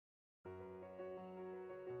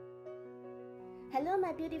Hello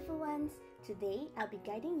my beautiful ones! Today I'll be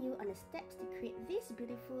guiding you on the steps to create this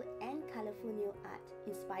beautiful and colourful nail art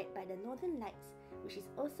inspired by the Northern Lights, which is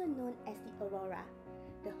also known as the Aurora.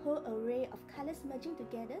 The whole array of colours merging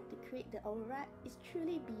together to create the Aurora is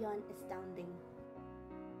truly beyond astounding.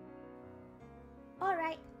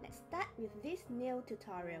 Alright, let's start with this nail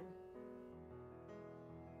tutorial.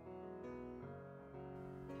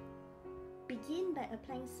 Begin by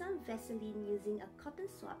applying some Vaseline using a cotton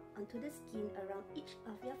swab onto the skin around each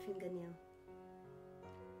of your fingernail.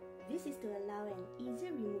 This is to allow an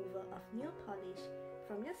easy removal of nail polish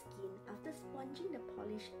from your skin after sponging the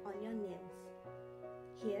polish on your nails.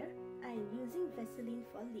 Here, I am using Vaseline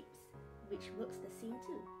for lips, which works the same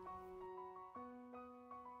too.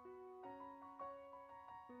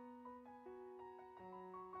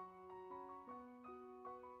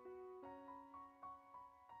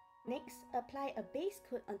 Next, apply a base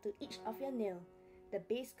coat onto each of your nail. The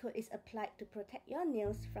base coat is applied to protect your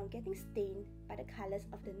nails from getting stained by the colors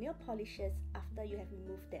of the nail polishes after you have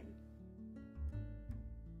removed them.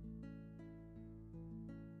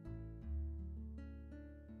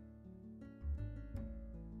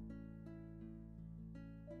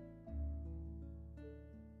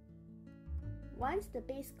 Once the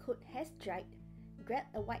base coat has dried, grab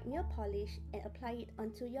a white nail polish and apply it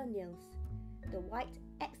onto your nails. The white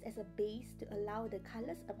acts as a base to allow the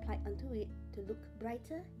colors applied onto it to look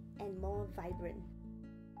brighter and more vibrant.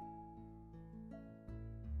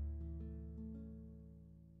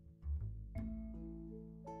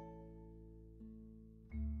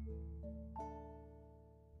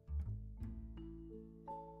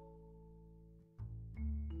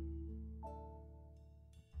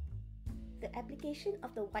 The application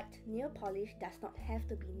of the white nail polish does not have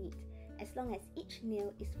to be neat, as long as each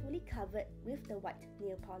nail is fully covered with the white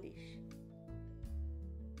nail polish.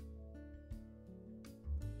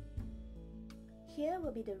 Here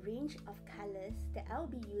will be the range of colors that I'll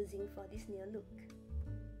be using for this nail look.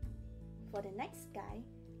 For the night sky,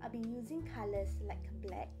 I'll be using colors like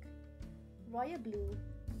black, royal blue,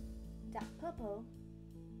 dark purple,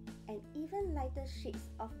 and even lighter shades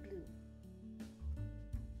of blue.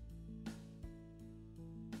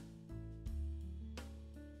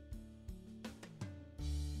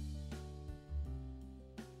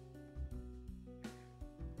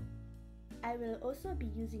 I will also be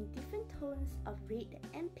using different tones of red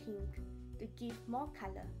and pink to give more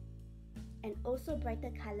color, and also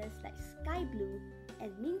brighter colors like sky blue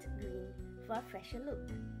and mint green for a fresher look.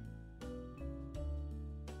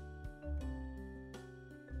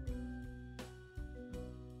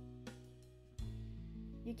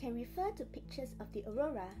 You can refer to pictures of the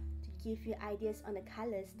Aurora to give you ideas on the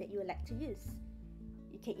colors that you would like to use.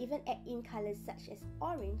 You can even add in colors such as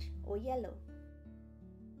orange or yellow.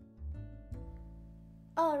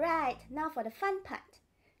 Alright, now for the fun part.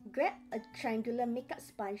 Grab a triangular makeup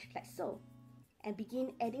sponge like so, and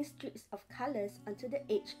begin adding strips of colors onto the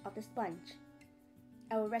edge of the sponge.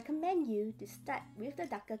 I will recommend you to start with the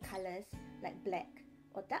darker colors like black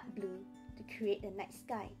or dark blue to create the night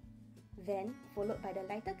sky, then followed by the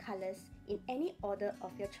lighter colors in any order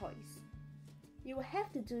of your choice. You will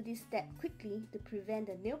have to do this step quickly to prevent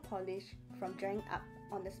the nail polish from drying up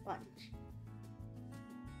on the sponge.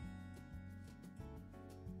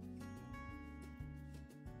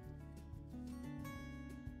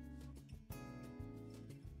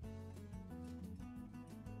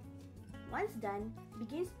 Once done,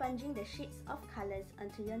 begin sponging the shades of colors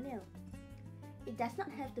onto your nail. It does not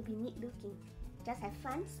have to be neat looking, just have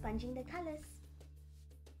fun sponging the colors.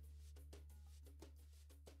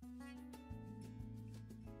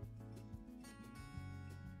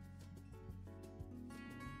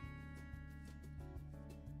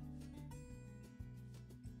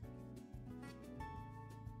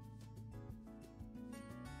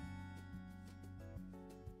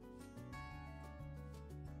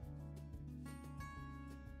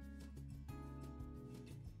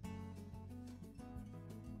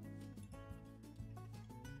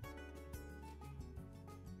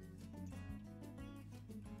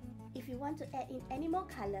 If you want to add in any more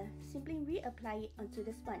color, simply reapply it onto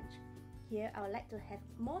the sponge. Here I would like to have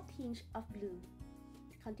more tinge of blue.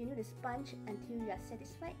 Continue to sponge until you are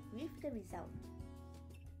satisfied with the result.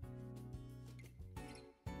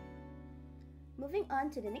 Moving on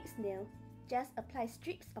to the next nail, just apply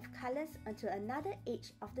strips of colors onto another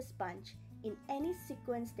edge of the sponge in any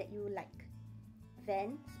sequence that you like.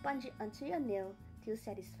 Then sponge it onto your nail till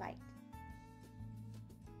satisfied.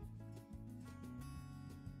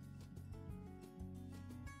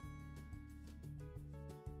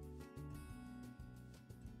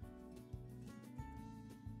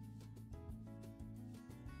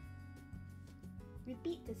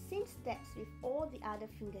 Repeat the same steps with all the other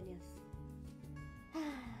fingernails.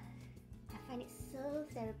 I find it so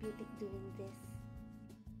therapeutic doing this.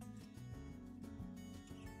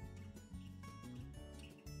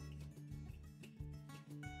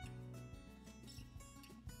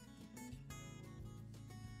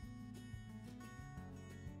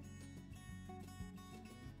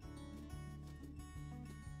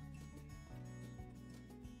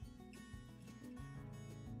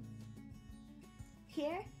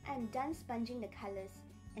 Here, I'm done sponging the colors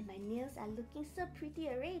and my nails are looking so pretty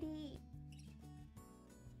already.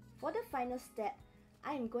 For the final step,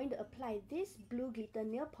 I am going to apply this blue glitter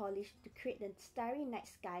nail polish to create the starry night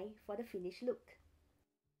sky for the finished look.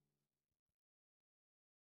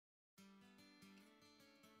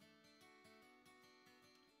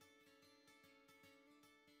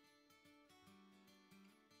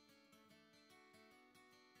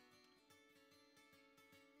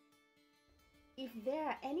 If there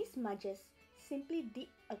are any smudges, simply dip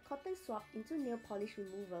a cotton swab into nail polish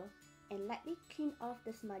remover and lightly clean off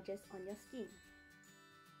the smudges on your skin.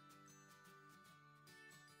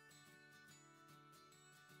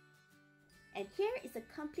 And here is a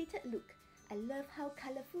completed look. I love how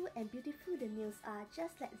colourful and beautiful the nails are,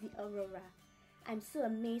 just like the Aurora. I'm so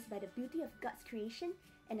amazed by the beauty of God's creation,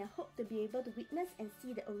 and I hope to be able to witness and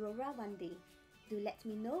see the Aurora one day. Do let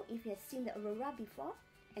me know if you have seen the Aurora before,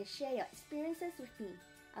 and share your experiences with me.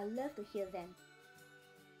 I'd love to hear them.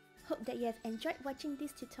 Hope that you have enjoyed watching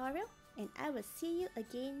this tutorial, and I will see you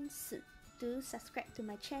again soon. Do subscribe to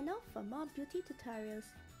my channel for more beauty tutorials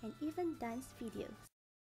and even dance videos.